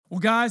Well,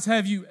 guys,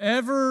 have you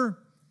ever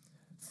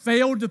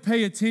failed to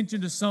pay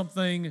attention to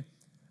something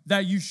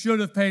that you should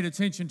have paid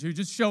attention to?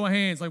 Just show of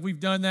hands, like we've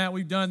done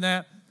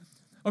that.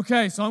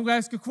 Okay, so I'm going to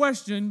ask a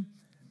question,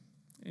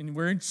 and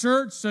we're in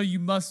church, so you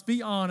must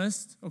be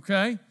honest,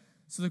 okay?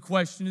 So the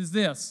question is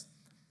this.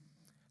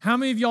 How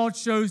many of y'all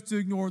chose to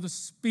ignore the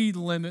speed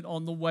limit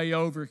on the way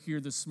over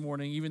here this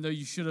morning, even though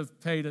you should have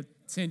paid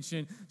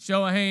attention?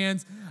 Show of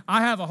hands.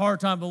 I have a hard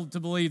time to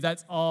believe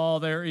that's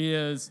all there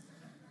is,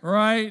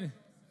 right?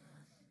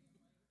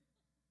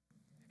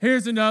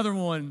 Here's another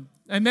one.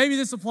 And maybe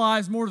this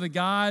applies more to the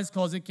guys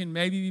because it can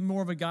maybe be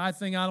more of a guy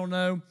thing, I don't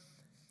know.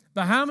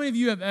 But how many of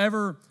you have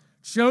ever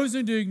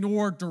chosen to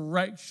ignore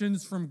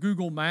directions from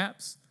Google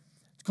Maps?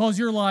 Because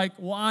you're like,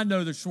 well, I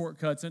know the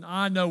shortcuts and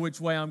I know which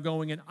way I'm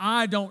going and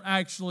I don't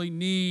actually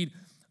need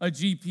a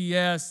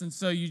GPS, and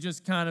so you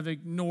just kind of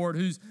ignore it.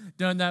 Who's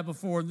done that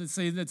before? Let's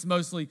see, it's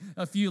mostly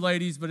a few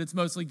ladies, but it's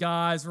mostly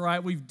guys,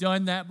 right? We've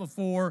done that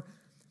before.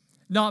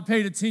 Not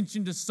paid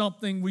attention to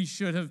something we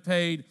should have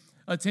paid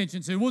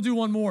attention to. We'll do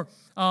one more.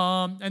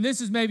 And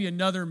this is maybe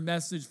another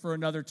message for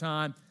another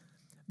time.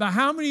 But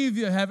how many of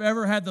you have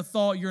ever had the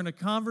thought you're in a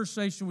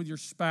conversation with your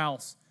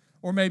spouse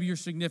or maybe your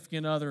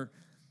significant other,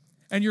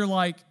 and you're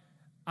like,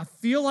 I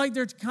feel like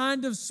they're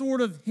kind of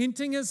sort of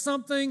hinting at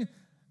something,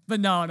 but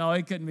no,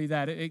 it couldn't be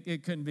that.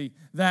 It couldn't be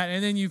that.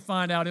 And then you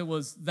find out it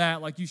was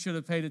that, like you should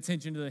have paid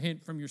attention to the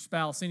hint from your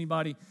spouse.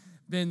 Anybody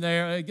been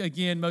there?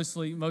 Again,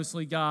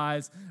 mostly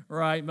guys,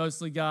 right?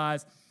 Mostly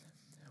guys.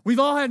 We've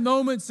all had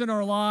moments in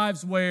our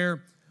lives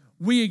where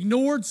we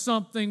ignored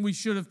something we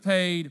should have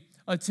paid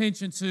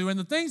attention to. And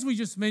the things we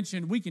just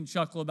mentioned, we can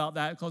chuckle about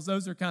that because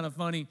those are kind of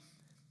funny.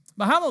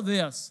 But how about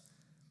this?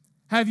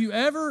 Have you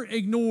ever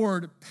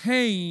ignored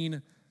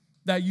pain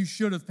that you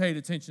should have paid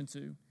attention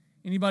to?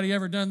 Anybody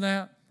ever done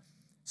that?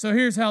 So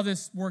here's how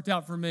this worked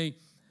out for me.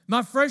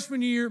 My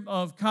freshman year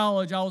of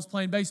college, I was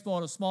playing baseball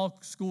at a small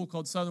school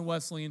called Southern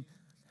Wesleyan.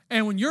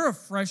 And when you're a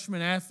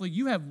freshman athlete,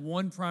 you have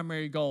one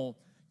primary goal.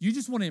 You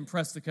just want to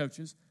impress the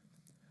coaches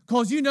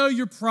because you know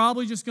you're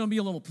probably just going to be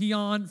a little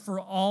peon for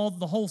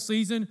the whole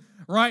season,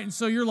 right? And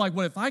so you're like,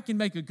 well, if I can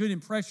make a good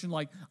impression,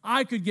 like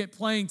I could get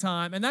playing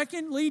time. And that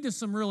can lead to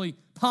some really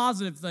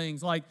positive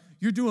things, like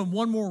you're doing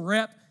one more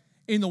rep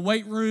in the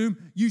weight room,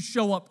 you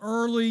show up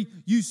early,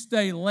 you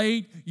stay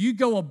late, you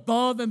go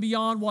above and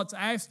beyond what's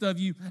asked of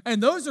you.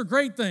 And those are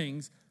great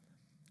things.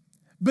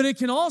 But it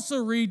can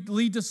also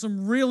lead to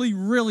some really,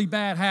 really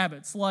bad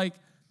habits, like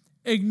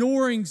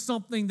ignoring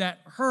something that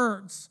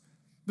hurts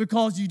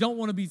because you don't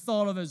want to be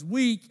thought of as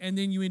weak, and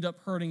then you end up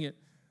hurting it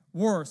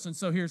worse. And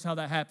so here's how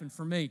that happened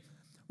for me.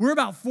 We're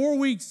about 4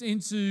 weeks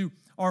into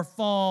our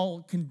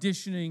fall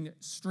conditioning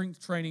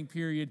strength training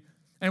period,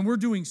 and we're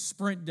doing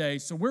sprint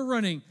days. So we're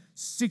running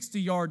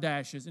 60-yard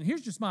dashes. And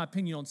here's just my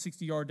opinion on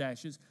 60-yard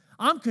dashes.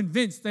 I'm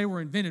convinced they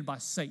were invented by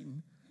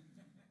Satan.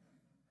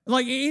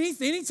 Like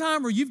any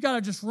time where you've got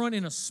to just run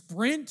in a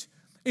sprint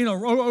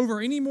over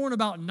any more than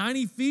about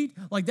 90 feet,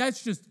 like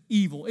that's just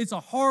evil. It's a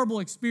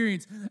horrible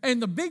experience.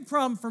 And the big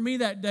problem for me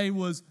that day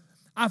was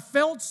I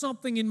felt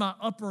something in my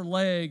upper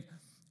leg,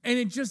 and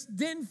it just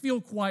didn't feel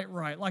quite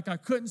right. Like I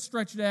couldn't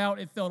stretch it out.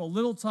 It felt a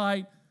little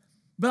tight.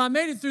 But I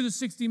made it through the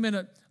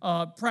 60-minute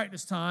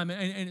practice time,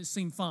 and it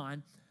seemed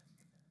fine.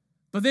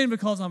 But then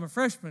because I'm a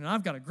freshman and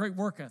I've got a great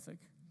work ethic,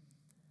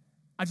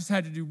 I just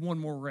had to do one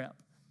more rep.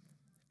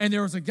 And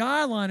there was a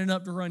guy lining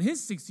up to run his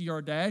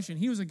 60-yard dash, and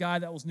he was a guy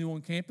that was new on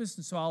campus.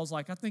 And so I was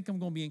like, I think I'm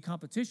going to be in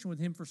competition with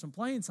him for some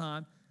playing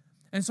time.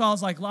 And so I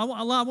was like, I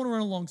want to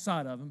run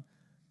alongside of him.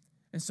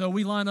 And so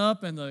we line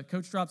up, and the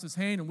coach drops his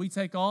hand, and we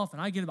take off.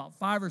 And I get about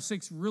 5 or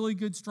 6 really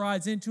good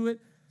strides into it.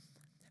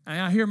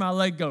 And I hear my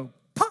leg go,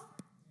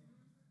 pop.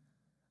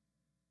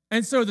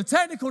 And so the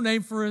technical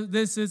name for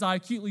this is I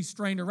acutely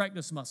strained a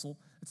rectus muscle.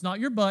 It's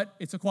not your butt.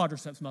 It's a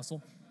quadriceps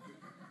muscle.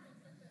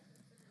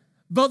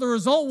 But the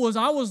result was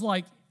I was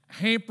like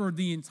hampered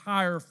the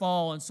entire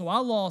fall. And so I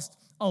lost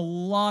a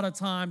lot of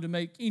time to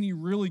make any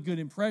really good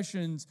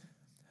impressions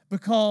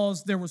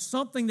because there was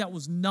something that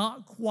was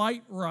not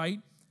quite right.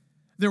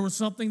 There was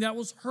something that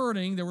was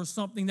hurting. There was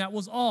something that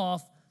was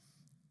off.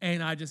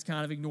 And I just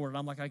kind of ignored it.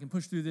 I'm like, I can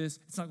push through this.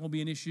 It's not going to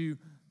be an issue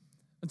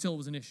until it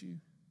was an issue.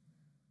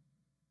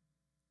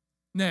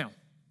 Now,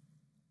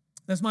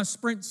 that's my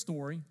sprint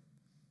story.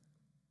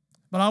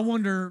 But I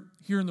wonder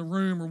here in the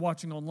room or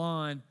watching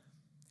online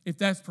if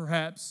that's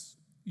perhaps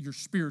your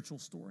spiritual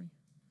story.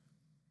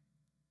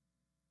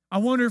 I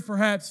wonder if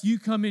perhaps you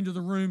come into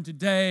the room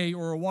today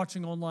or are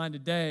watching online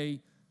today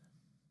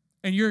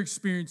and you're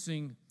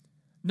experiencing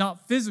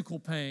not physical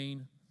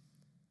pain,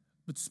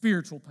 but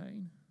spiritual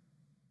pain.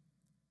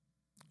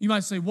 You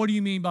might say, what do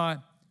you mean by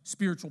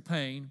spiritual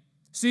pain?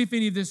 See if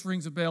any of this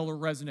rings a bell or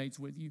resonates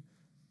with you.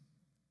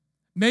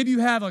 Maybe you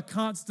have a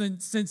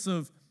constant sense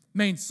of,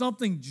 man,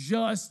 something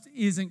just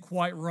isn't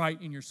quite right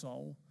in your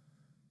soul.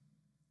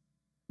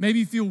 Maybe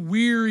you feel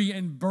weary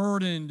and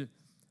burdened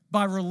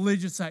by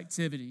religious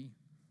activity.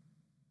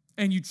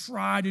 And you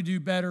try to do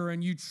better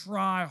and you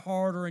try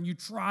harder and you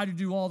try to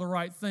do all the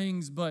right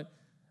things, but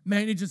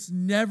man, it just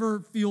never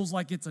feels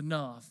like it's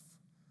enough.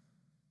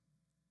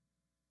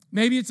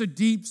 Maybe it's a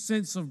deep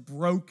sense of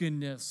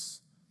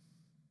brokenness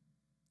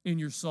in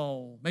your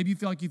soul. Maybe you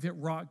feel like you've hit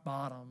rock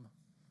bottom.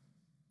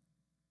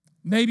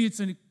 Maybe it's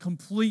a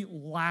complete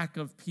lack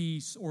of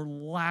peace or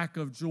lack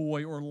of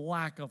joy or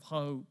lack of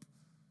hope.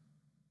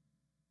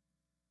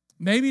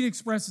 Maybe it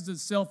expresses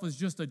itself as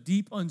just a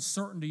deep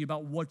uncertainty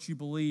about what you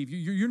believe.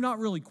 You're not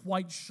really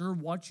quite sure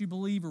what you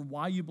believe or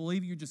why you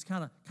believe it. You're just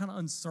kind of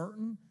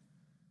uncertain.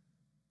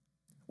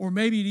 Or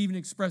maybe it even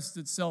expresses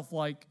itself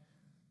like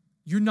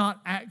you're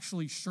not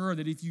actually sure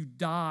that if you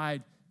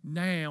died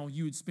now,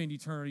 you would spend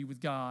eternity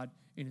with God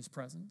in His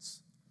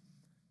presence.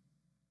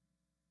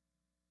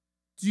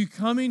 Do you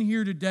come in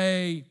here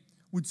today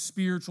with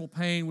spiritual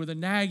pain, with a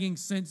nagging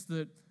sense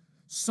that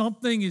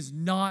something is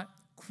not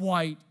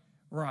quite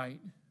right?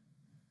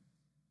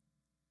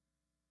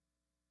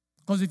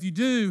 Because if you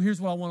do, here's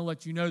what I want to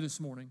let you know this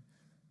morning.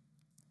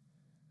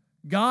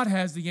 God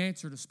has the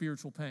answer to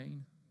spiritual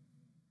pain.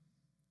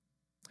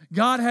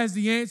 God has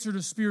the answer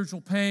to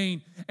spiritual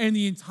pain, and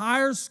the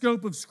entire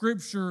scope of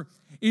Scripture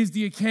is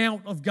the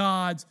account of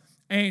God's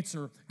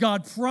answer.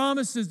 God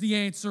promises the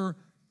answer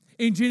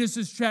in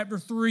Genesis chapter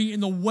 3 in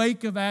the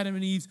wake of Adam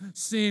and Eve's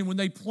sin. When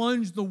they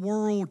plunged the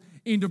world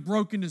into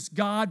brokenness,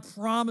 God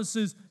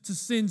promises to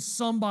send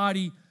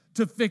somebody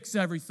to fix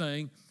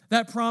everything.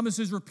 That promise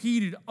is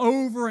repeated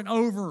over and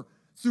over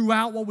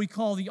throughout what we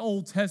call the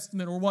Old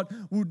Testament, or what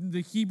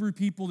the Hebrew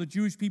people, the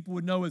Jewish people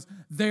would know as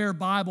their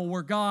Bible,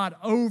 where God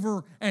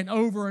over and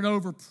over and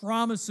over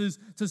promises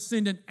to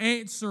send an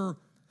answer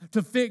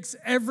to fix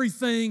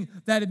everything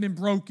that had been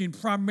broken,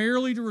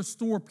 primarily to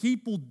restore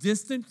people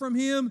distant from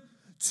Him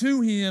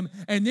to Him.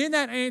 And then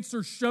that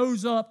answer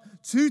shows up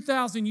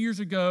 2,000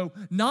 years ago,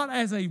 not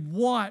as a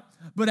what,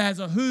 but as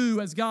a who,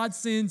 as God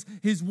sends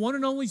His one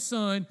and only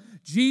Son,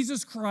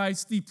 Jesus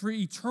Christ, the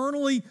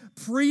eternally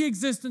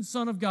pre-existent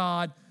Son of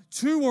God,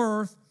 to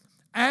earth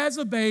as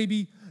a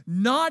baby,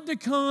 not to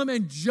come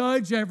and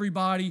judge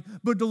everybody,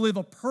 but to live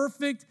a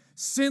perfect,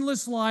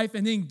 sinless life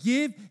and then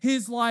give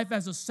His life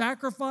as a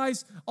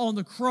sacrifice on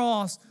the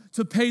cross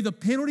to pay the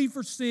penalty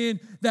for sin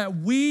that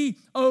we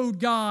owed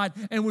God.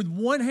 And with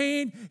one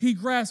hand, He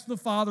grasped the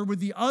Father. With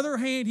the other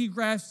hand, He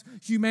grasps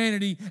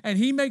humanity. And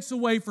He makes a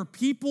way for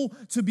people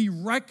to be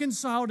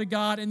reconciled to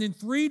God. And then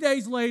 3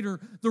 days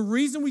later, the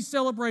reason we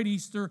celebrate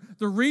Easter,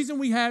 the reason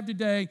we have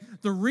today,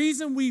 the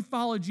reason we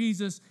follow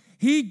Jesus,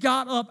 He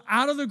got up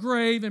out of the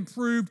grave and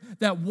proved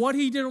that what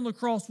He did on the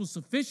cross was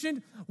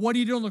sufficient, what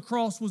He did on the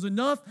cross was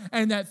enough,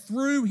 and that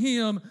through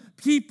Him,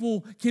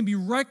 people can be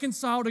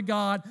reconciled to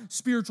God.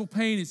 Spiritual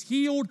pain is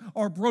healed,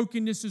 our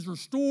brokenness is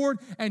restored,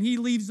 and He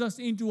leads us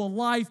into a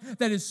life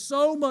that is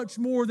so much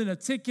more than a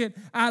ticket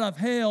out of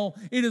hell.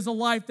 It is a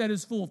life that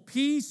is full of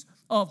peace,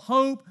 of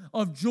hope,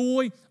 of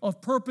joy,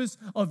 of purpose,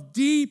 of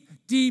deep,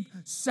 deep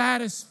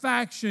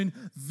satisfaction.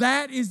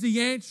 That is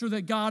the answer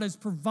that God has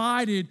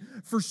provided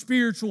for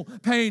spiritual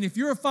pain. If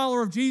you're a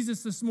follower of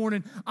Jesus this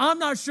morning, I'm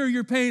not sure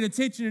you're paying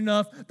attention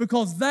enough,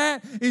 because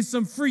that is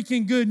some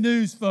freaking good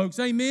news, folks.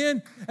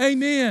 Amen?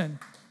 Amen.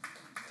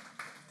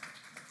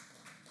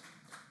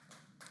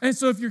 And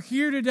so if you're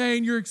here today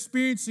and you're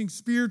experiencing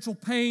spiritual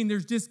pain,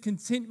 there's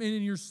discontentment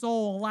in your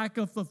soul, a lack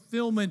of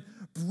fulfillment,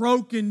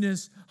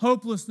 brokenness,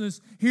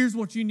 hopelessness, here's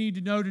what you need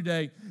to know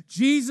today.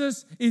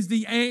 Jesus is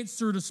the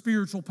answer to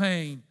spiritual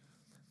pain.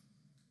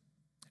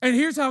 And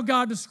here's how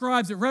God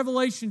describes it.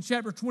 Revelation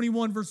chapter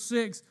 21, verse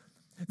 6.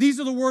 These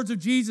are the words of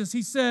Jesus.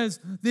 He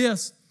says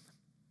this: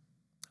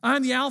 I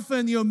am the Alpha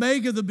and the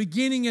Omega, the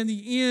beginning and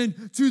the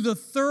end. To the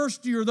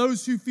thirsty, or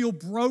those who feel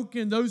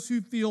broken, those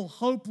who feel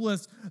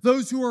hopeless,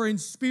 those who are in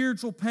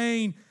spiritual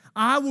pain,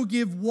 I will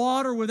give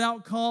water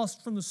without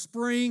cost from the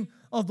spring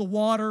of the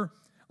water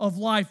of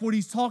life. What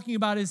He's talking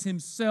about is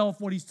Himself.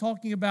 What He's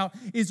talking about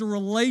is a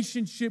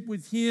relationship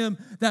with Him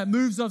that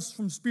moves us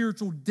from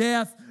spiritual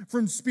death,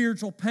 from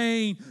spiritual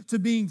pain, to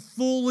being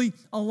fully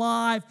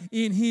alive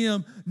in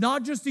Him.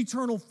 Not just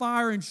eternal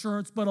fire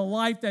insurance, but a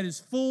life that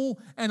is full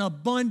and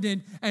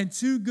abundant and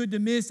too good to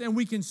miss. And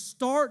we can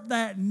start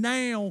that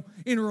now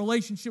in a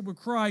relationship with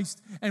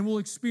Christ, and we'll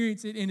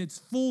experience it in its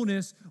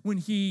fullness when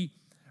He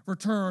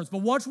returns. But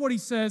watch what He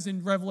says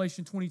in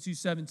Revelation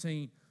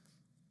 22:17.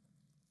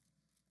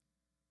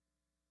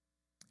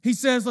 He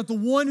says, let the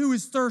one who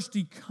is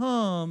thirsty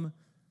come,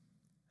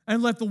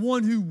 and let the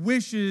one who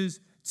wishes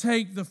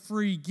take the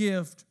free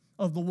gift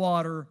of the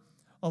water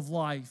of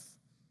life.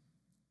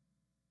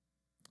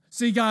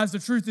 See, guys, the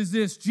truth is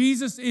this: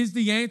 Jesus is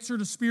the answer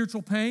to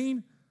spiritual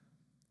pain,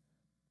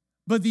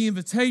 but the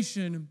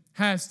invitation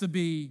has to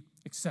be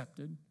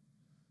accepted.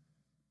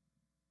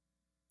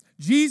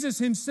 Jesus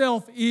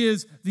Himself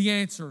is the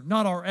answer,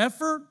 not our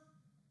effort,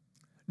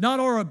 not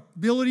our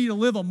ability to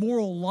live a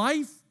moral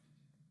life,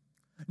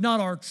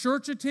 not our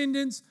church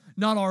attendance,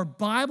 not our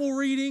Bible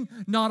reading,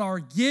 not our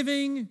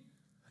giving,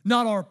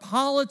 not our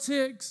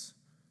politics.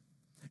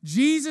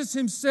 Jesus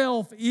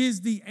Himself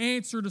is the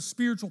answer to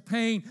spiritual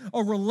pain.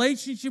 A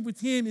relationship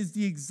with Him is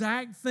the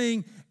exact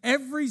thing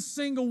every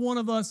single one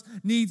of us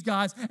needs,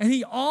 guys. And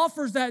He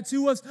offers that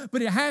to us,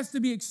 but it has to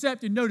be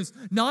accepted. Notice,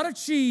 not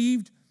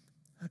achieved,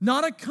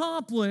 not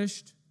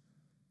accomplished,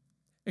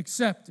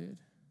 accepted.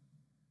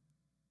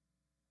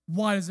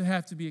 Why does it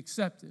have to be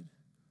accepted?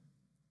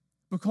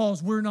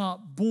 Because we're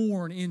not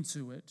born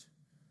into it.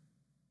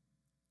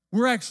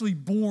 We're actually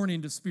born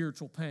into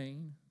spiritual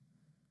pain.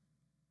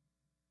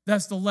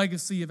 That's the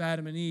legacy of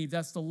Adam and Eve.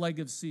 That's the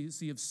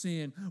legacy of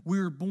sin.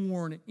 We're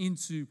born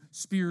into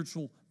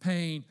spiritual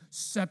pain,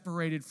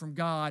 separated from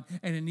God,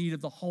 and in need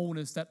of the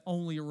wholeness that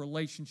only a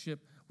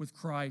relationship with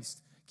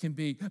Christ can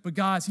be. But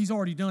guys, He's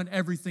already done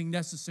everything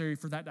necessary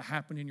for that to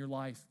happen in your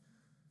life.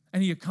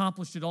 And He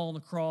accomplished it all on the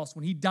cross.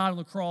 When He died on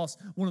the cross,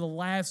 one of the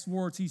last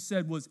words He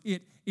said was,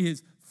 "It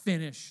is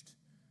finished."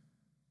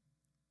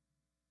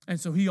 And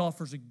so He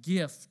offers a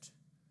gift,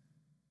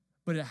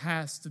 but it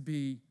has to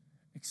be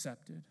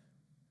accepted.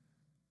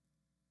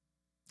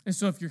 And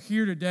so if you're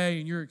here today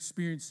and you're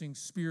experiencing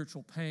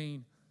spiritual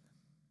pain,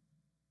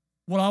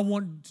 what I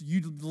want you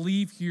to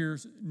leave here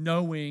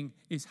knowing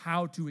is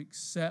how to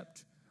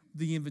accept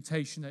the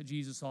invitation that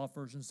Jesus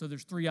offers. And so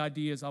there's 3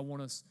 ideas I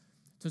want us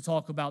to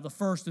talk about. The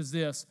first is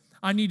this: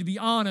 I need to be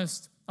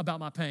honest about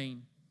my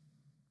pain.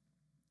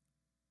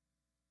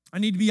 I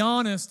need to be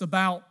honest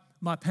about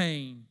my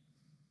pain.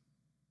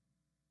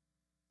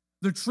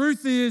 The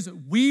truth is,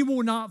 we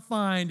will not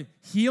find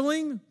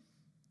healing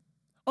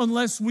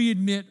unless we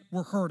admit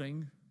we're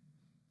hurting.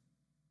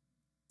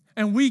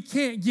 And we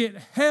can't get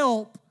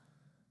help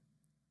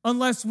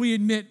unless we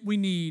admit we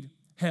need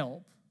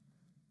help.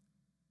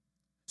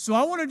 So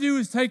what I want to do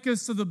is take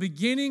us to the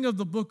beginning of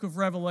the book of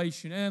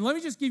Revelation. And let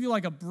me just give you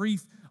like a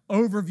brief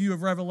overview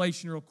of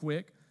Revelation real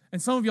quick.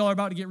 And some of y'all are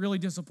about to get really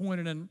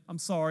disappointed, and I'm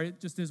sorry, it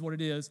just is what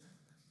it is.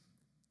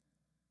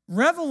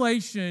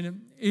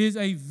 Revelation is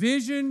a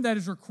vision that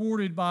is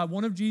recorded by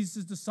one of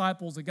Jesus'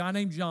 disciples, a guy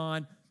named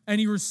John, and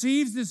he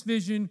receives this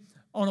vision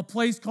on a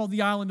place called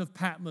the island of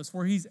Patmos,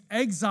 where he's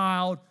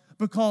exiled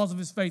because of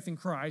his faith in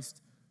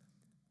Christ.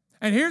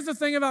 And here's the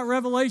thing about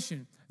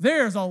Revelation.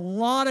 There's a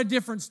lot of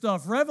different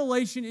stuff.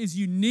 Revelation is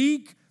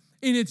unique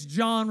in its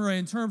genre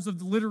in terms of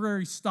the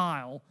literary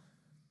style.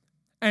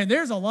 And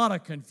there's a lot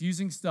of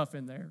confusing stuff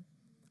in there.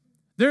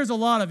 There's a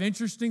lot of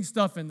interesting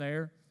stuff in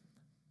there.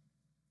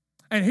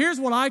 And here's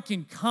what I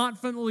can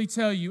confidently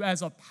tell you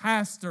as a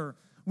pastor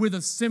with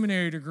a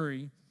seminary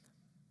degree.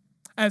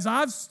 As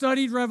I've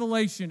studied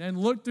Revelation and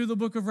looked through the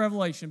book of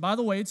Revelation, by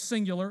the way, it's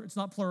singular, it's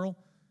not plural.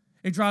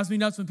 It drives me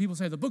nuts when people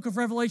say the book of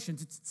Revelation,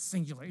 it's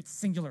singular, it's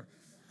singular.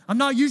 I'm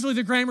not usually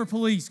the grammar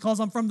police because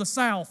I'm from the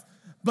South,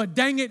 but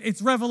dang it,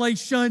 it's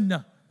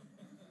Revelation.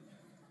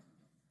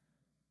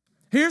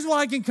 Here's what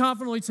I can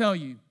confidently tell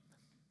you.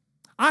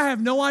 I have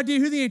no idea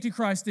who the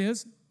Antichrist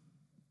is.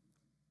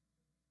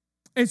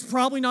 It's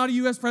probably not a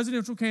U.S.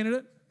 presidential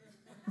candidate,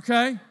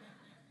 okay?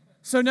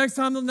 So next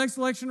time the next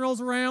election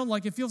rolls around,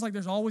 like it feels like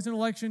there's always an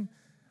election,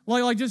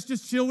 like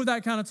just chill with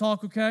that kind of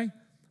talk, okay?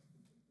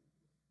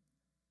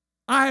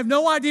 I have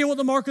no idea what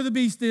the mark of the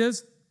beast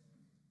is.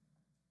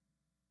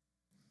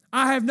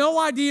 I have no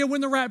idea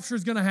when the rapture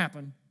is going to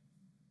happen.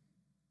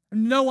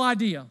 No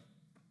idea.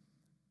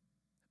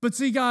 But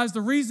see, guys,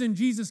 the reason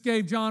Jesus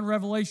gave John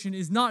Revelation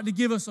is not to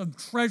give us a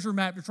treasure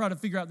map to try to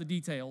figure out the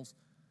details.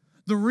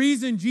 The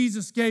reason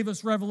Jesus gave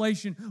us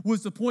Revelation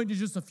was to point to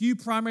just a few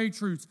primary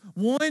truths.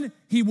 1,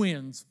 He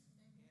wins.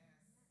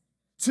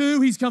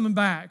 2, He's coming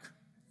back.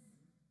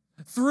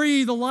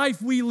 3, the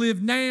life we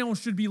live now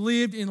should be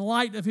lived in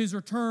light of His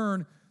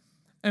return.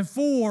 And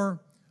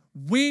 4,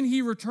 when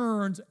He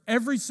returns,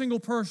 every single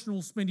person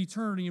will spend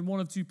eternity in one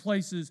of 2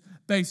 places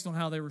based on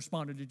how they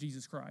responded to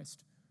Jesus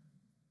Christ.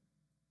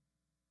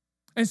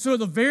 And so at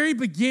the very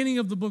beginning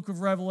of the book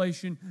of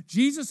Revelation,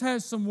 Jesus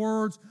has some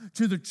words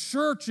to the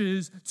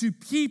churches, to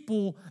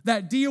people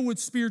that deal with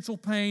spiritual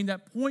pain,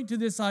 that point to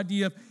this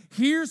idea of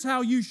here's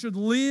how you should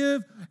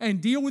live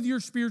and deal with your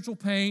spiritual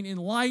pain in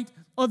light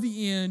of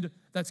the end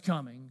that's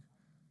coming.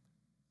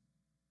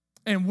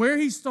 And where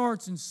he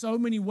starts in so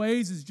many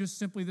ways is just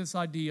simply this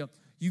idea: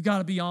 you got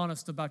to be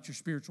honest about your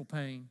spiritual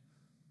pain.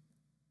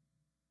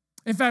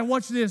 In fact,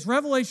 watch this.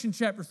 Revelation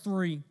chapter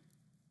 3.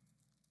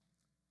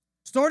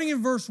 Starting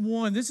in verse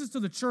 1, this is to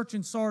the church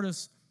in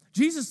Sardis.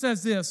 Jesus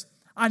says this: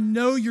 I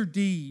know your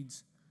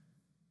deeds.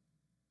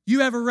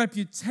 You have a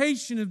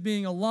reputation of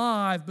being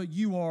alive, but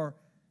you are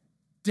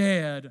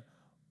dead.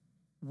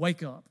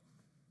 Wake up.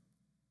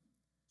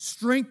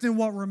 Strengthen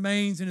what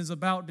remains and is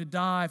about to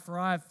die, for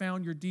I have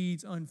found your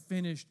deeds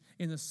unfinished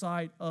in the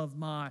sight of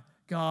my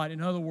God.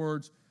 In other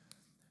words,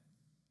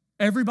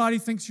 everybody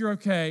thinks you're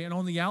okay, and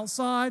on the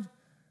outside,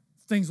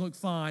 things look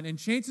fine. And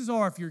chances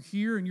are, if you're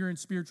here and you're in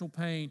spiritual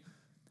pain,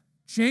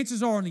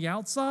 chances are on the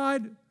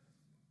outside,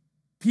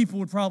 people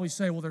would probably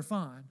say, well, they're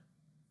fine.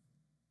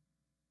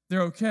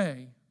 They're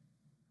okay.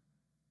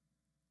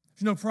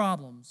 There's no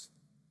problems.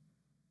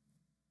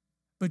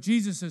 But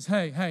Jesus says,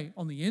 hey,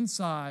 on the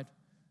inside,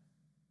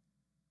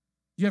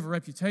 you have a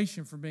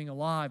reputation for being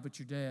alive, but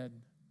you're dead.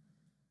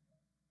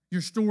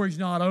 Your story's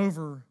not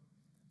over,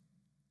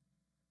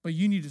 but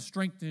you need to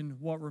strengthen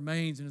what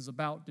remains and is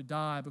about to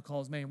die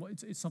because, man,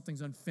 it's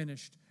something's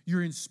unfinished.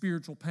 You're in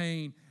spiritual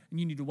pain, and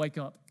you need to wake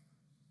up.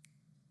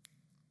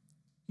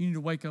 You need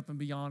to wake up and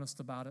be honest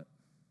about it.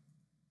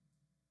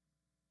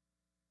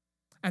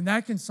 And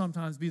that can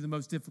sometimes be the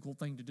most difficult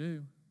thing to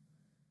do,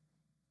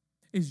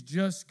 is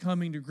just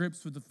coming to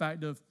grips with the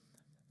fact of,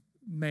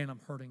 man, I'm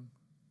hurting.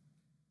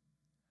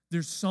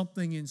 There's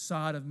something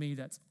inside of me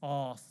that's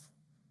off,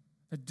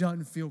 that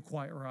doesn't feel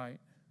quite right.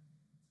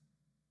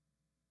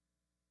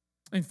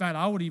 In fact,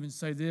 I would even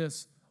say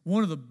this,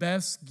 one of the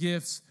best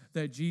gifts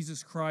that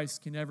Jesus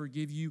Christ can ever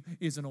give you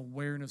is an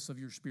awareness of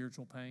your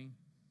spiritual pain.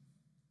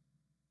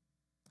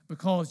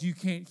 Because you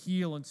can't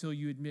heal until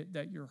you admit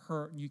that you're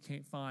hurt, and you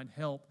can't find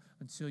help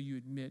until you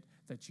admit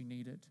that you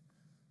need it.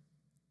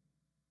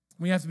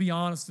 We have to be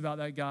honest about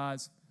that,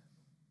 guys.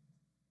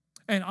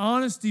 And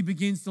honesty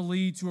begins to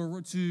lead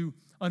to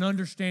an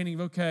understanding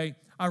of, okay,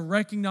 I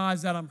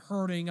recognize that I'm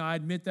hurting. I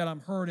admit that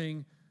I'm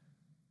hurting.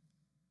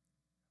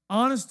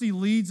 Honesty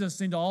leads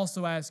us into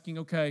also asking,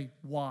 okay,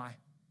 why?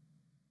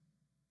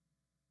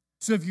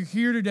 So if you're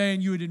here today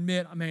and you would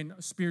admit,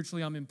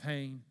 spiritually I'm in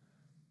pain,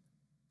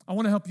 I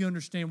want to help you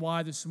understand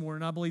why this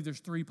morning. I believe there's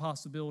three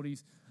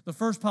possibilities. The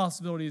first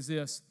possibility is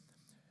this: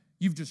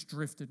 you've just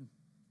drifted.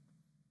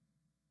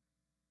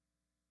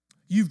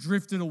 You've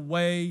drifted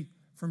away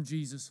from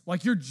Jesus.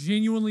 Like you're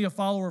genuinely a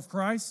follower of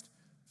Christ.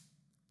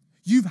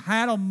 You've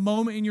had a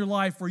moment in your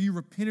life where you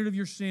repented of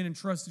your sin and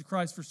trusted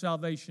Christ for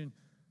salvation.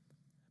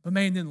 But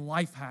man, then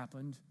life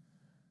happened.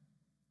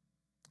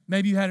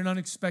 Maybe you had an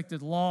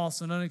unexpected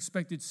loss, an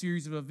unexpected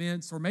series of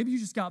events, or maybe you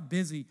just got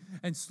busy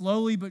and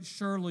slowly but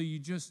surely you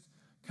just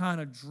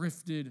kind of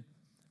drifted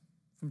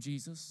from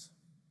Jesus.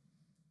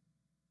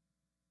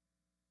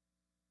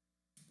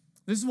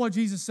 This is what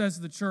Jesus says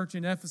to the church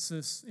in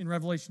Ephesus in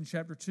Revelation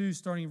chapter 2,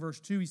 starting in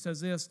verse 2. He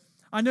says this: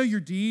 I know your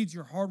deeds,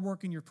 your hard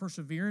work, and your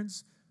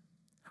perseverance.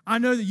 I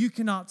know that you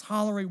cannot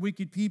tolerate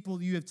wicked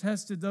people. You have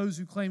tested those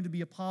who claim to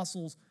be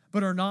apostles,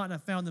 but are not, and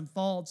have found them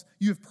faults.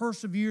 You have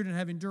persevered and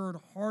have endured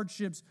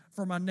hardships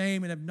for my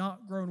name and have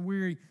not grown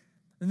weary.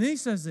 And then he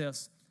says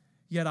this: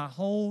 yet I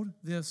hold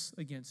this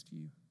against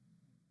you.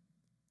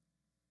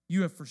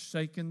 You have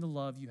forsaken the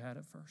love you had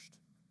at first.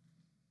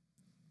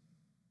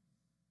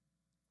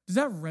 Does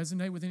that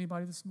resonate with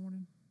anybody this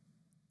morning?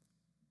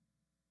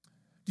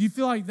 Do you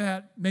feel like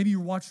that, maybe you're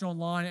watching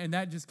online and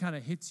that just kind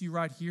of hits you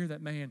right here,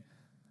 that, man,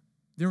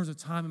 there was a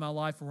time in my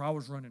life where I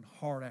was running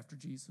hard after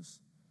Jesus,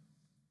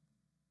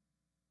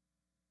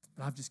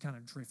 but I've just kind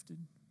of drifted?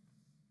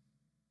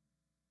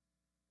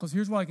 Because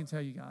here's what I can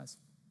tell you guys.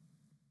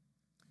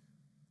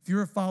 If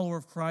you're a follower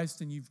of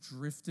Christ and you've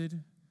drifted,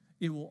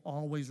 it will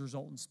always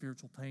result in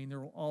spiritual pain.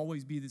 There will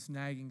always be this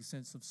nagging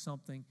sense of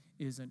something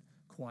isn't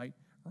quite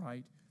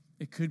right.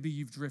 It could be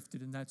you've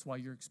drifted and that's why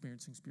you're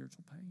experiencing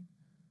spiritual pain.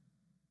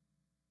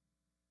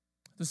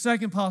 The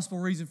second possible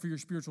reason for your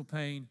spiritual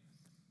pain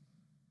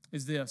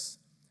is this: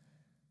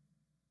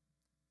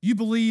 you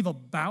believe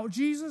about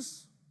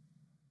Jesus,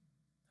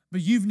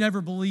 but you've never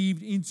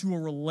believed into a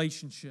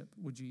relationship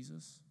with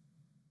Jesus.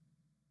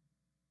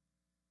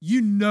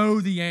 You know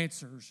the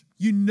answers.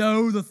 You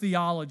know the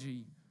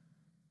theology.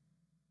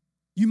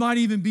 You might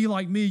even be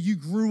like me. You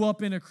grew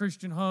up in a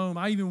Christian home.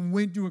 I even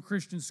went to a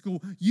Christian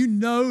school. You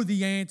know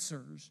the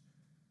answers.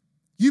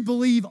 You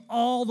believe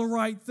all the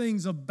right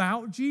things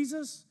about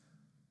Jesus,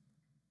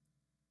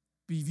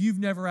 but you've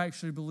never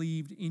actually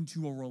believed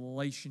into a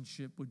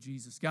relationship with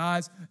Jesus.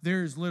 Guys,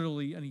 there is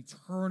literally an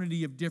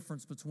eternity of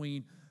difference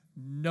between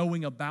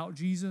knowing about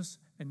Jesus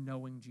and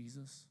knowing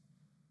Jesus.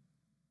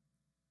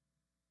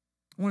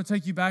 I want to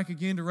take you back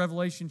again to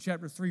Revelation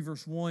chapter 3,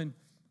 verse 1.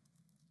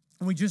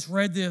 And we just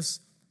read this.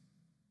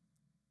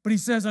 But he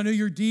says, I know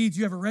your deeds.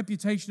 You have a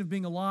reputation of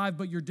being alive,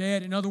 but you're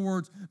dead. In other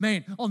words,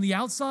 man, on the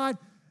outside,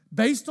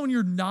 based on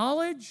your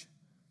knowledge,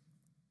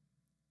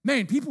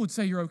 man, people would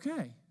say you're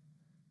okay.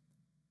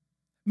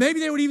 Maybe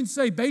they would even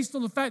say, based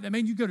on the fact that,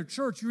 man, you go to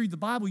church, you read the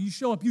Bible, you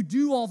show up, you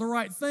do all the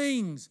right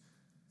things.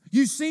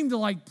 You seem to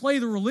like play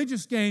the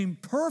religious game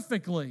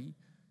perfectly.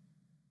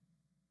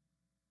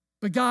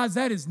 But guys,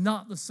 that is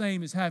not the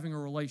same as having a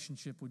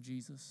relationship with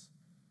Jesus.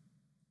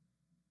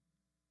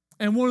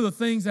 And one of the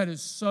things that is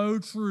so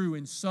true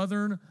in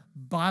Southern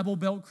Bible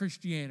Belt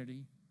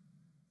Christianity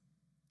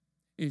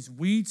is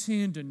we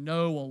tend to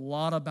know a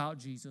lot about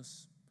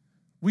Jesus.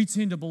 We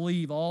tend to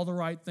believe all the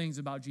right things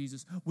about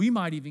Jesus. We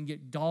might even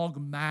get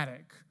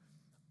dogmatic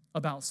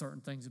about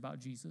certain things about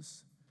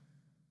Jesus.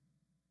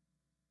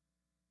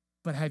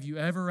 But have you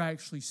ever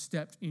actually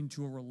stepped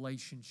into a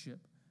relationship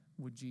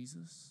with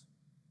Jesus?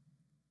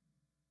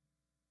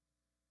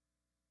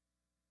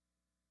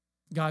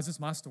 Guys, it's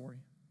my story.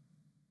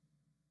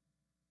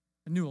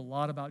 I knew a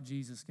lot about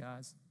Jesus,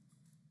 guys.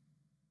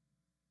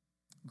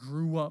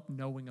 Grew up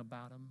knowing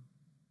about him.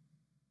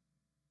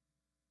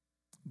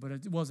 But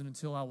it wasn't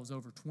until I was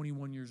over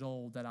 21 years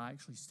old that I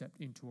actually stepped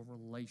into a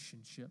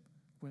relationship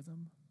with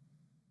him.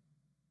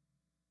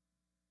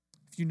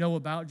 If you know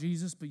about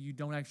Jesus, but you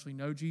don't actually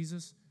know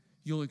Jesus,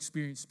 you'll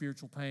experience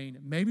spiritual pain.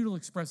 Maybe it'll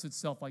express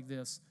itself like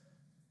this.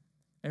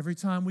 Every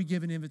time we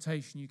give an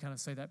invitation, you kind of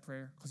say that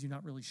prayer because you're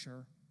not really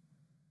sure.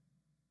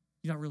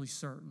 You're not really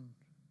certain.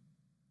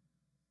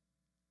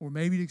 Or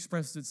maybe it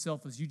expresses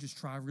itself as you just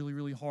try really,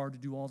 really hard to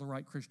do all the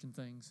right Christian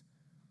things.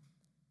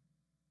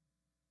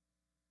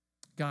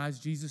 Guys,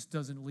 Jesus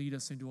doesn't lead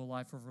us into a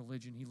life of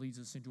religion. He leads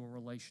us into a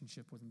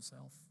relationship with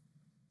himself.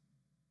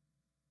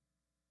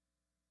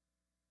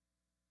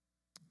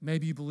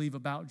 Maybe you believe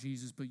about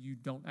Jesus, but you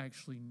don't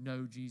actually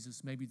know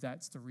Jesus. Maybe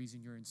that's the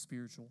reason you're in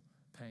spiritual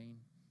pain.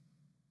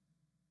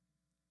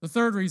 The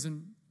third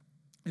reason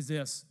is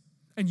this,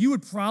 and you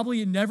would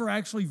probably never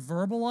actually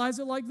verbalize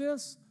it like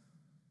this,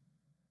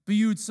 but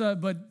you would say,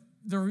 but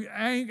the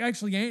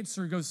actually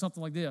answer goes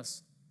something like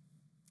this: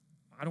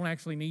 I don't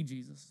actually need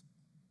Jesus.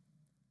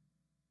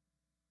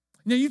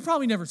 Now, you'd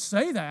probably never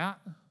say that,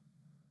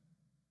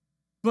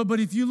 but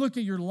if you look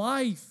at your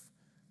life,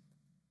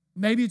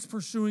 maybe it's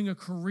pursuing a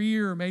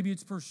career, maybe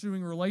it's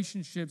pursuing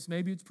relationships,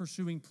 maybe it's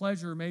pursuing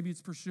pleasure, maybe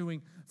it's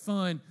pursuing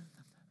fun,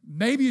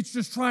 maybe it's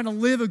just trying to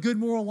live a good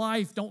moral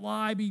life. Don't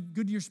lie, be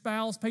good to your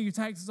spouse, pay your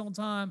taxes on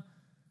time.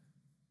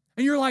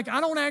 And you're like,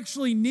 I don't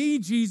actually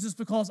need Jesus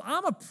because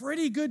I'm a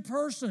pretty good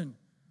person.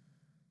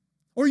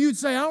 Or you'd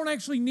say, I don't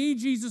actually need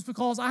Jesus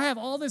because I have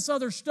all this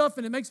other stuff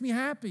and it makes me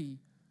happy.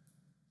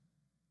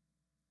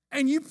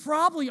 And you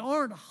probably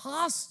aren't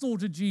hostile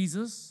to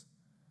Jesus.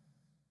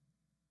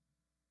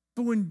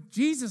 But when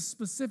Jesus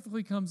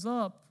specifically comes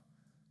up,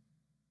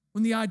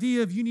 when the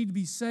idea of you need to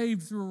be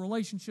saved through a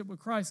relationship with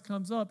Christ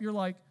comes up, you're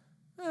like,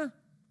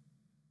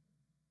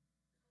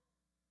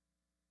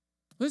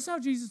 This is how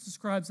Jesus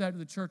describes that to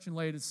the church in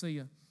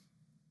Laodicea.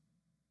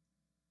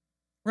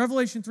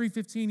 Revelation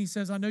 3:15, he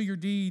says, I know your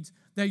deeds,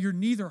 that you're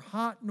neither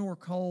hot nor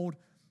cold.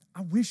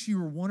 I wish you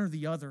were one or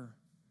the other.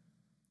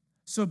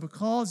 So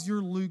because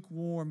you're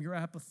lukewarm, you're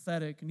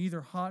apathetic,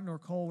 neither hot nor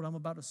cold, I'm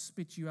about to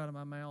spit you out of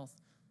my mouth.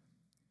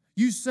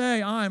 You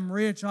say, I am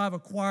rich, I have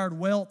acquired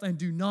wealth, and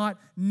do not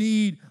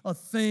need a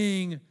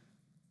thing.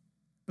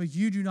 But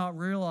you do not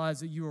realize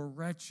that you are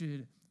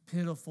wretched,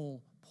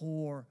 pitiful,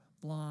 poor,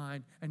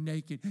 blind, and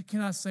naked.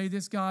 Can I say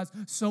this, guys?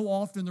 So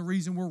often the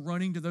reason we're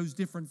running to those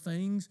different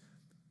things,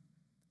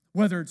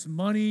 whether it's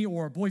money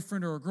or a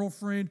boyfriend or a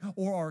girlfriend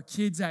or our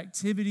kids'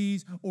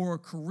 activities or a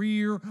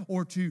career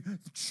or to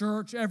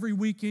church every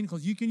weekend,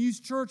 because you can use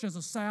church as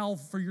a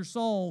salve for your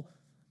soul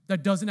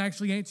that doesn't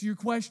actually answer your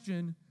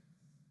question.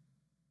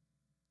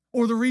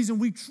 Or the reason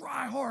we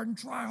try hard and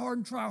try hard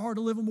and try hard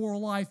to live a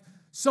moral life,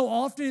 so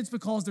often it's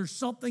because there's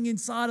something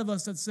inside of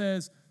us that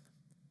says,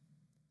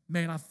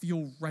 man, I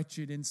feel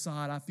wretched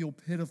inside. I feel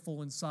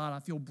pitiful inside.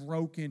 I feel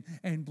broken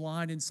and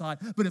blind inside.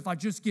 But if I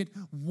just get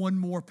one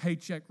more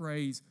paycheck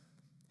raise,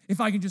 if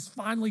I can just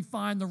finally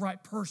find the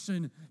right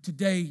person to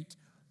date,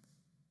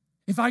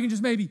 if I can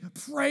just maybe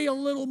pray a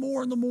little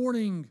more in the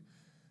morning,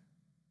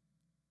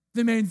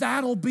 then man,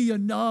 that'll be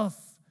enough.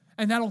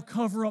 And that'll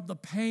cover up the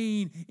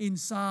pain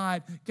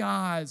inside.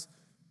 Guys,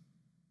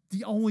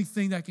 the only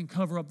thing that can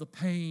cover up the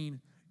pain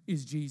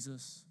is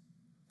Jesus.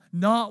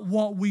 Not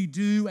what we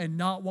do and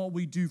not what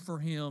we do for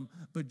Him,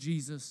 but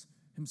Jesus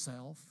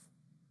Himself.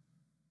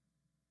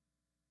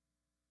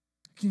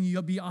 Can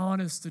you be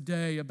honest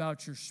today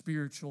about your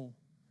spiritual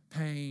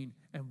pain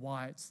and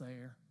why it's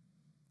there?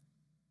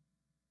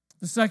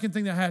 The second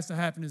thing that has to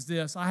happen is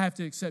this: I have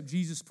to accept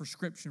Jesus'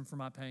 prescription for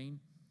my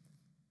pain.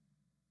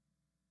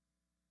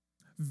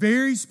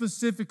 Very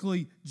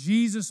specifically,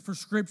 Jesus'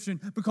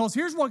 prescription, because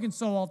here's what can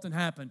so often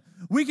happen.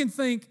 We can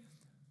think,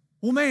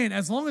 well, man,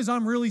 as long as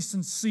I'm really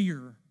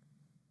sincere,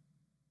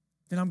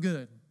 then I'm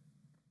good.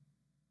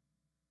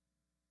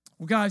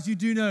 Well, guys, you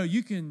do know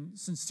you can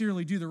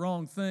sincerely do the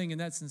wrong thing, and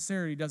that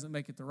sincerity doesn't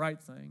make it the right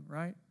thing,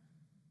 right?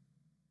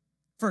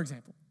 For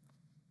example,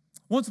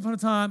 once upon a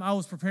time, I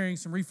was preparing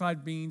some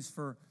refried beans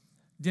for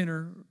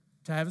dinner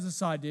to have as a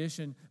side dish,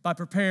 and by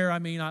prepare, I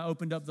mean I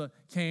opened up the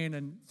can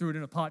and threw it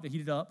in a pot to heat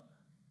it up.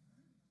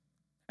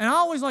 And I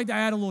always like to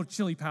add a little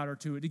chili powder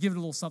to it to give it a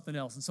little something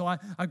else. And so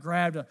I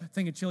grabbed a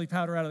thing of chili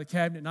powder out of the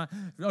cabinet and I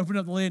opened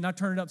up the lid and I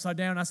turned it upside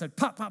down and I said,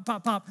 pop, pop,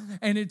 pop, pop.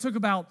 And it took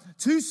about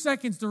 2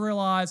 seconds to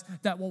realize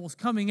that what was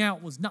coming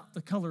out was not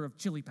the color of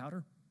chili powder.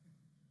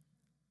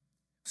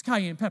 It was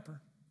cayenne pepper.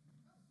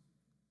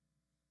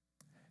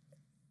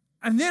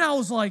 And then I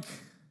was like,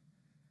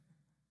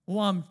 well,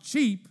 I'm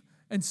cheap.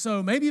 And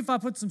so maybe if I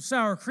put some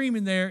sour cream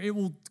in there, it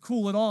will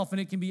cool it off and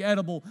it can be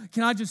edible.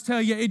 Can I just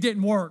tell you, it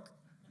didn't work.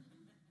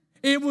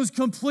 It was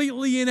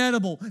completely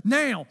inedible.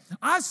 Now,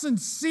 I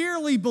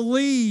sincerely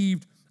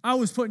believed I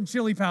was putting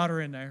chili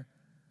powder in there.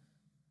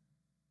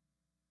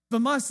 But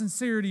my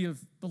sincerity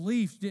of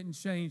belief didn't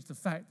change the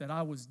fact that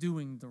I was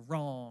doing the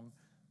wrong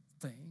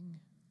thing.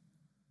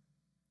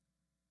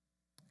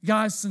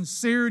 Guys,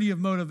 sincerity of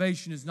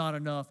motivation is not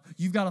enough.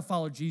 You've got to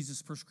follow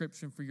Jesus'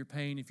 prescription for your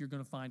pain if you're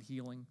going to find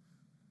healing.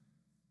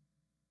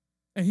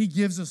 And He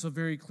gives us a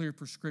very clear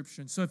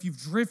prescription. So if you've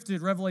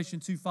drifted,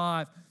 Revelation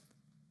 2:5,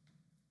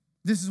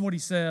 this is what He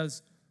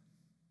says: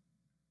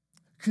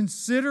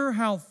 consider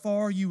how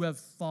far you have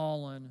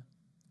fallen.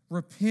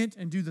 Repent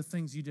and do the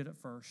things you did at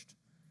first.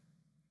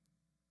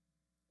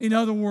 In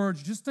other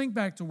words, just think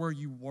back to where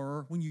you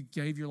were when you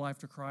gave your life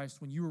to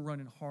Christ, when you were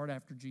running hard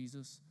after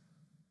Jesus.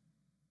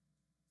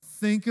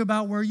 Think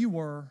about where you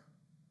were.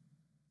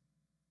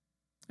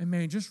 And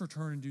man, just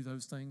return and do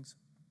those things.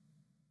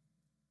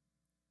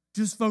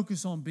 Just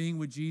focus on being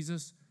with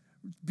Jesus.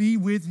 be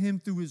with him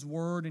through his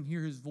word and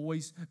hear his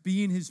voice,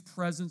 be in his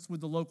presence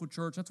with the local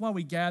church. That's why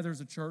we gather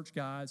as a church,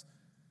 guys,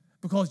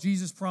 because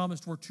Jesus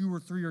promised where 2 or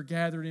 3 are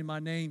gathered in my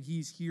name,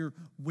 he's here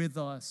with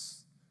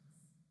us.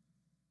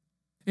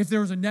 If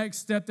there was a next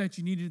step that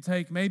you needed to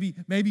take,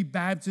 maybe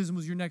baptism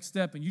was your next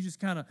step and you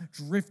just kind of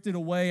drifted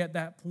away at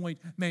that point,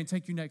 man,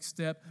 take your next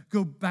step.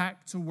 Go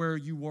back to where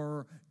you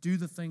were. Do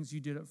the things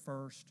you did at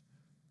first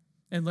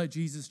and let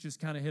Jesus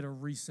just kind of hit a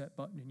reset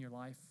button in your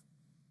life.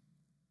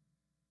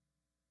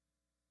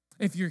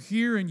 If you're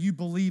here and you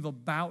believe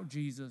about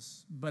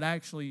Jesus, but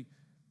actually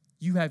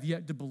you have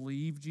yet to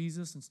believe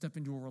Jesus and step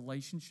into a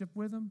relationship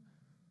with him,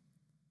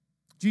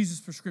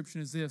 Jesus'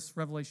 prescription is this,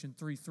 Revelation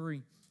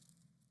 3:3.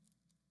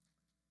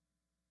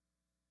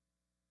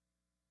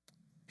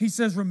 He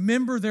says,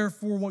 remember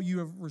therefore what you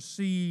have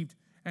received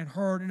and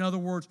heard. In other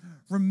words,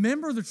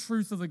 remember the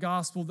truth of the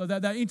gospel,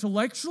 that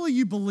intellectually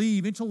you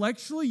believe,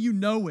 intellectually you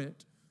know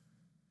it.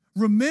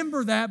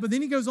 Remember that, but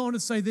then he goes on to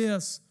say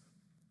this,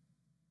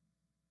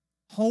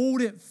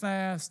 hold it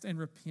fast and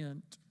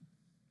repent.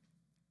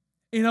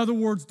 In other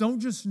words,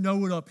 don't just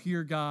know it up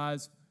here,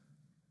 guys.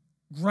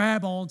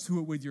 Grab onto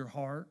it with your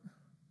heart.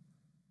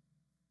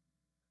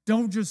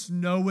 Don't just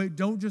know it.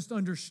 Don't just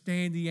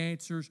understand the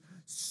answers.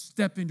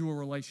 Step into a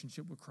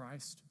relationship with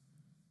Christ.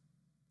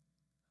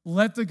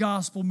 Let the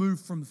gospel move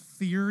from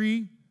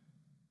theory,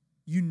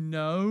 you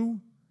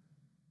know,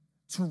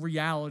 to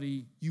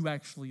reality, you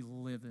actually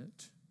live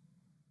it.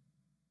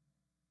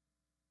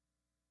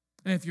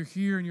 And if you're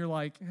here and you're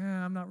like,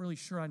 I'm not really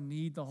sure I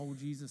need the whole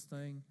Jesus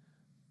thing.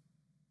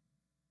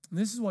 And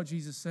this is what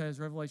Jesus says,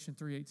 Revelation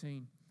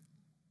 3:18.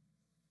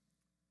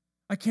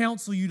 I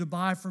counsel you to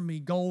buy from me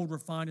gold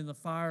refined in the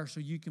fire so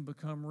you can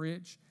become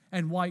rich,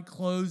 and white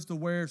clothes to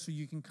wear so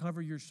you can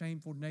cover your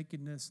shameful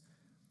nakedness,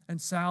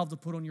 and salve to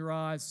put on your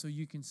eyes so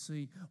you can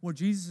see. What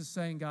Jesus is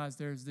saying, guys,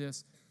 there's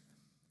this.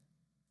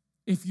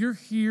 If you're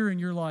here and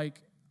you're like,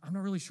 I'm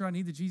not really sure I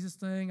need the Jesus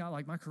thing, I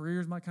like my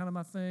career is my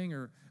thing,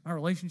 or my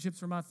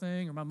relationships are my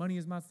thing, or my money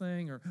is my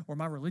thing, or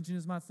my religion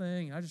is my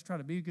thing, and I just try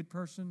to be a good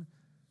person.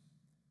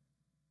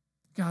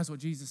 Guys, what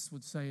Jesus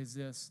would say is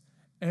this.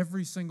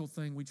 Every single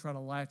thing we try to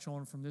latch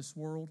on from this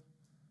world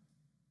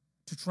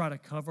to try to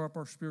cover up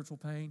our spiritual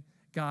pain,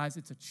 guys,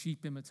 it's a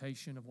cheap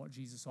imitation of what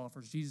Jesus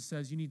offers. Jesus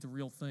says, you need the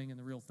real thing, and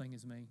the real thing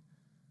is me.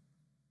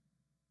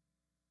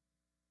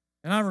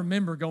 And I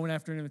remember going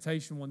after an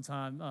invitation one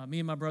time. Me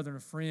and my brother and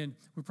a friend,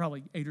 we were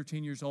probably 8 or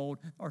 10 years old.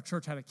 Our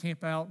church had a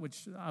camp out,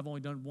 which I've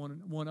only done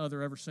one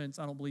other ever since.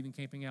 I don't believe in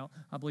camping out.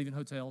 I believe in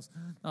hotels.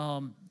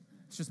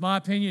 It's just my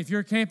opinion. If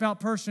you're a camp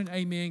out person,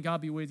 amen, God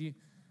be with you.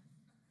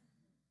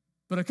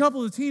 But a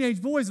couple of the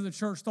teenage boys of the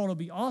church thought it would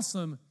be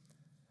awesome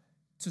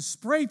to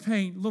spray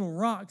paint little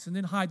rocks and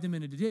then hide them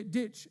in a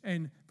ditch.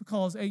 And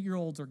because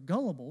 8-year-olds are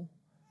gullible,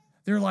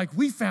 they're like,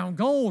 we found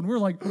gold. And we're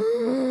like,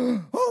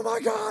 oh my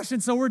gosh.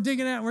 And so we're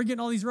digging out and we're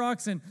getting all these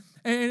rocks.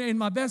 And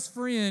my best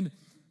friend,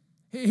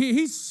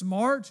 he's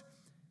smart.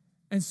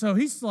 And so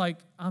he's like,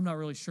 I'm not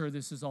really sure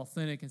this is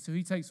authentic. And so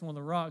he takes one of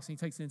the rocks and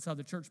he takes it inside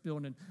the church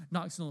building and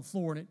knocks it on the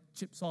floor and it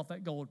chips off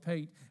that gold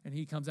paint. And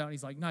he comes out and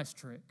he's like, nice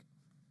trick.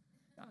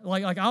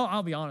 Like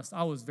I'll be honest,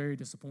 I was very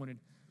disappointed.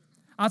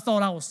 I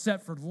thought I was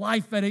set for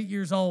life at 8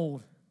 years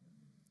old.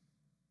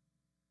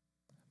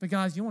 But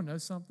guys, you want to know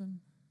something?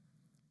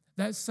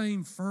 That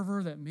same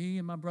fervor that me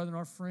and my brother and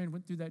our friend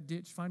went through that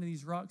ditch finding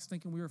these rocks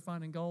thinking we were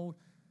finding gold,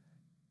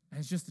 and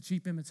it's just a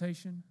cheap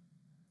imitation.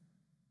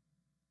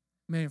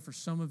 Man, for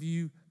some of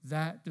you,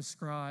 that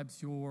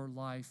describes your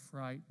life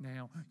right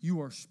now.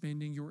 You are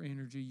spending your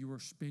energy, you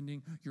are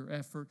spending your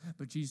effort,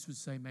 but Jesus would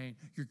say, man,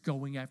 you're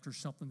going after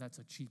something that's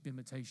a cheap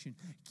imitation.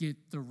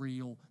 Get the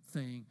real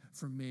thing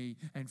from me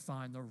and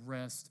find the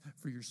rest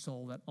for your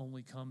soul that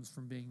only comes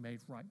from being made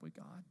right with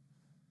God.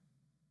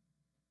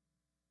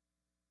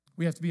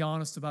 We have to be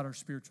honest about our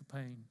spiritual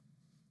pain.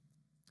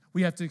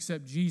 We have to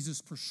accept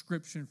Jesus'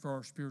 prescription for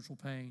our spiritual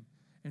pain.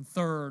 And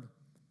third,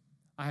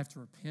 I have to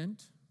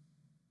repent.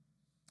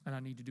 And I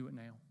need to do it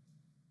now.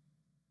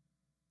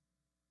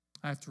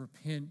 I have to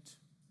repent,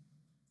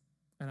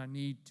 and I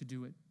need to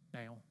do it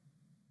now.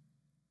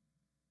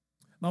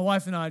 My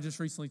wife and I just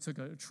recently took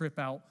a trip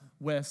out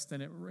west,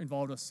 and it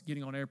involved us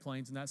getting on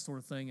airplanes and that sort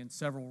of thing, and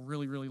several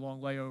really, really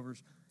long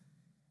layovers.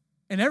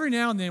 And every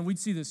now and then, we'd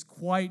see this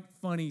quite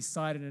funny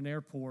sight at an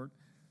airport.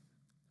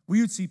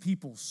 We would see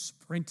people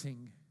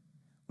sprinting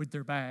with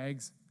their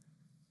bags.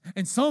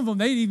 And some of them,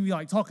 they'd even be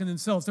like talking to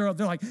themselves. They're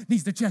like,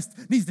 needs the chest,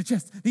 needs the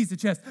chest, needs the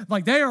chest.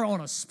 Like they are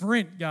on a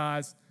sprint,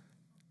 guys.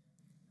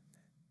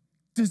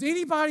 Does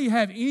anybody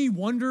have any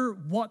wonder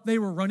what they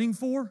were running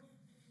for?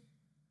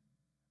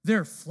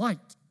 Their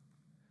flight.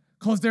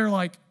 Because they're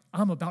like,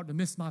 I'm about to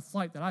miss my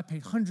flight that I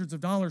paid hundreds of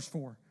dollars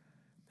for.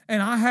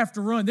 And I have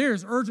to run. There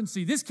is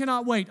urgency. This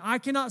cannot wait. I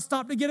cannot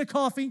stop to get a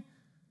coffee,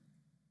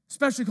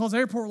 especially because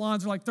airport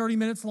lines are like 30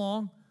 minutes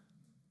long.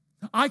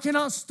 I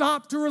cannot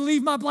stop to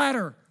relieve my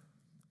bladder.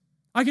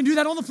 I can do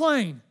that on the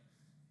plane,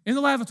 in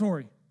the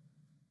lavatory,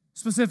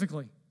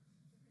 specifically.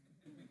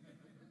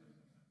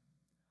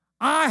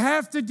 I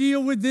have to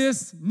deal with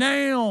this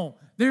now.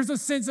 There's a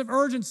sense of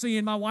urgency,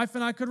 and my wife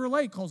and I could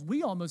relate because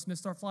we almost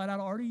missed our flight out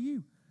of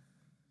RDU.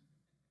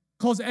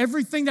 Because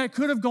everything that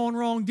could have gone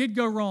wrong did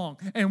go wrong,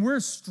 and we're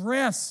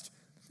stressed.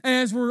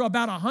 As we're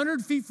about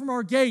 100 feet from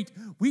our gate,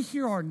 we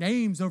hear our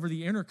names over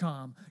the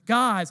intercom.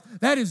 Guys,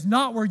 that is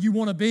not where you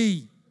want to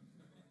be.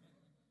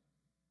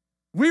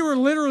 We were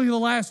literally the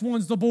last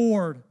ones to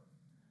board.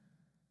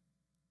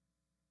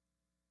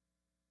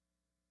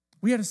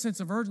 We had a sense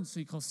of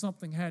urgency because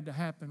something had to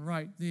happen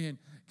right then.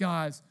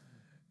 Guys,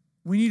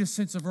 we need a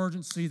sense of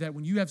urgency that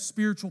when you have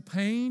spiritual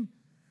pain,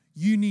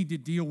 you need to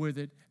deal with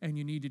it, and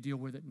you need to deal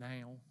with it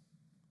now.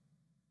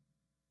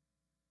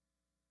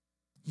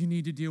 You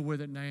need to deal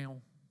with it now.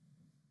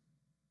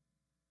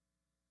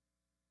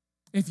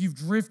 If you've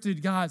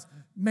drifted, guys,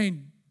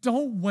 man,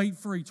 don't wait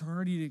for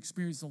eternity to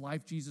experience the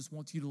life Jesus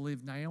wants you to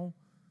live now.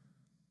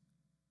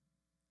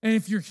 And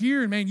if you're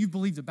here and, man, you've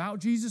believed about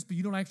Jesus, but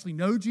you don't actually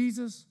know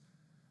Jesus,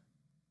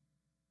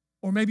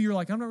 or maybe you're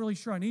like, I'm not really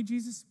sure I need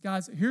Jesus.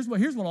 Guys, here's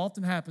what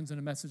often happens in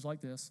a message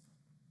like this.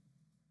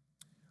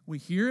 We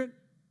hear it.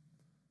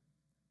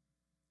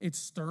 It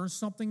stirs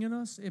something in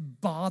us.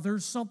 It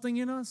bothers something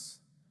in us.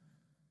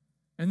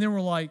 And then we're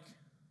like,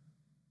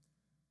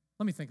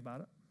 let me think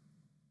about it.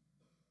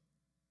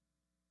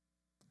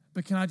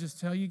 But can I just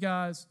tell you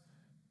guys,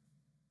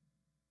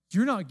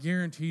 you're not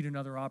guaranteed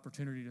another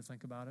opportunity to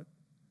think about it.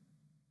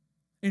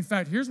 In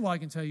fact, here's what I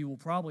can tell you will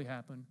probably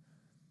happen.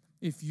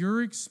 If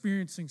you're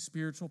experiencing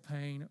spiritual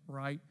pain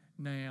right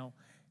now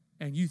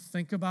and you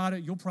think about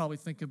it, you'll probably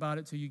think about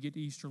it till you get to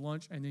Easter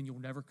lunch, and then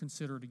you'll never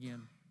consider it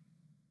again.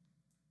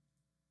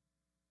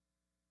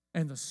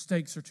 And the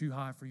stakes are too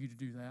high for you to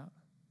do that.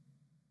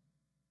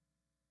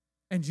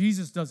 And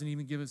Jesus doesn't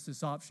even give us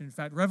this option. In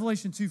fact,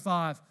 Revelation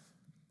 2:5,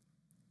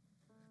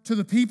 to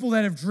the people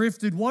that have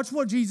drifted, watch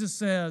what Jesus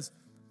says.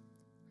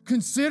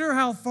 Consider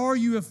how far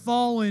you have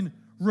fallen,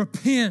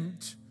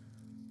 repent.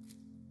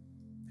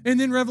 And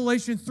then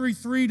Revelation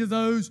 3:3, to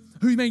those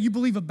who, man, you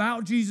believe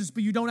about Jesus,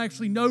 but you don't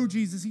actually know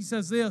Jesus, he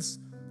says this.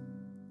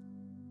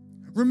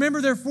 Remember,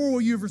 therefore,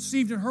 what you have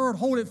received and heard,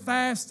 hold it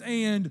fast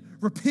and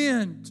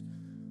repent.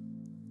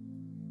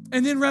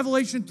 And then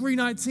Revelation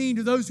 3:19,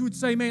 to those who would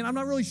say, man, I'm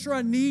not really sure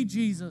I need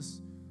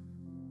Jesus.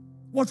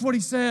 Watch what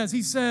he says.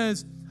 He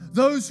says,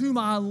 those whom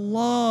I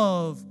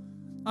love,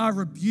 I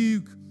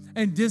rebuke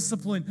and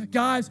discipline.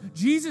 Guys,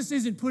 Jesus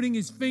isn't putting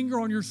his finger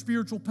on your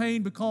spiritual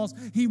pain because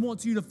he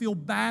wants you to feel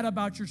bad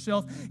about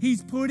yourself.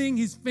 He's putting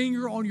his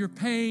finger on your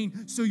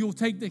pain so you'll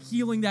take the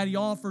healing that he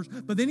offers.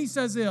 But then he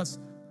says this,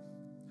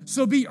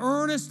 so be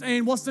earnest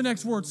and what's the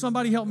next word?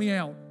 Somebody help me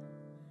out.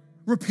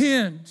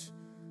 Repent.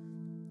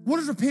 What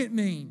does repent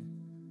mean?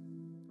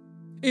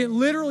 It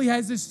literally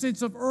has this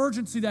sense of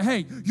urgency that,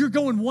 hey, you're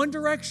going one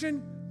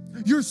direction,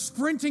 you're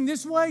sprinting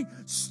this way,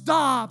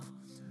 stop,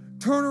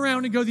 turn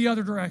around and go the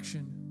other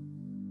direction.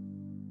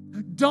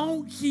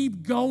 Don't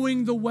keep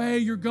going the way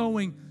you're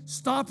going.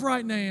 Stop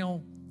right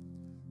now,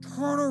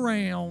 turn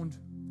around,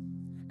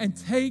 and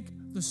take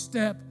the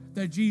step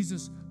that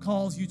Jesus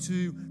calls you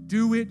to.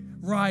 Do it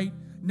right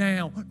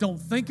now. Don't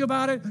think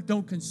about it.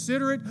 Don't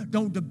consider it.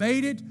 Don't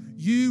debate it.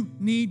 You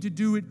need to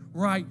do it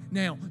right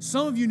now.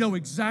 Some of you know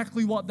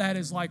exactly what that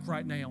is like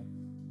right now.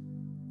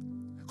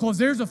 Because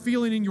there's a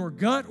feeling in your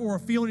gut or a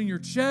feeling in your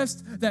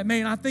chest that,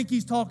 man, I think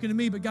he's talking to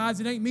me, but guys,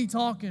 it ain't me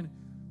talking.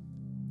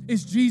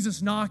 It's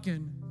Jesus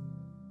knocking.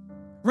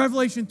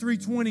 Revelation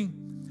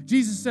 3:20,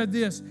 Jesus said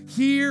this,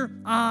 here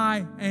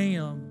I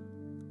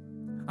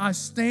am. I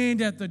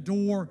stand at the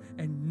door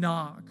and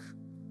knock.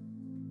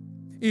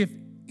 If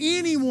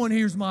anyone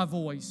hears my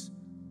voice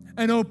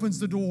and opens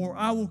the door,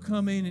 I will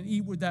come in and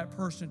eat with that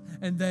person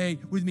and they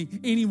with me.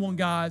 Anyone,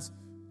 guys.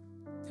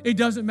 It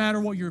doesn't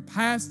matter what your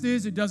past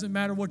is. It doesn't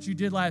matter what you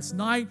did last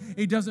night.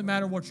 It doesn't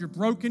matter what your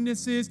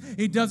brokenness is.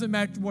 It doesn't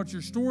matter what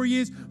your story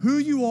is, who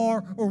you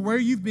are, or where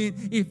you've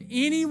been. If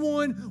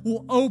anyone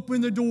will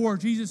open the door,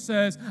 Jesus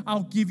says,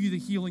 I'll give you the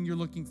healing you're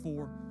looking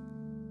for.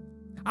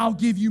 I'll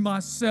give you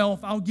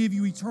myself. I'll give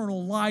you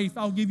eternal life.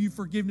 I'll give you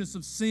forgiveness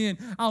of sin.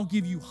 I'll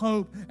give you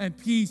hope and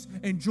peace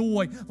and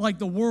joy like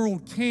the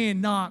world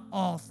cannot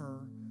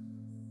offer.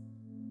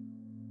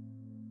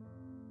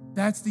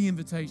 That's the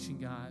invitation,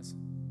 guys.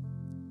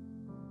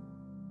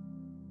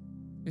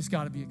 It's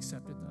got to be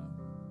accepted,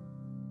 though.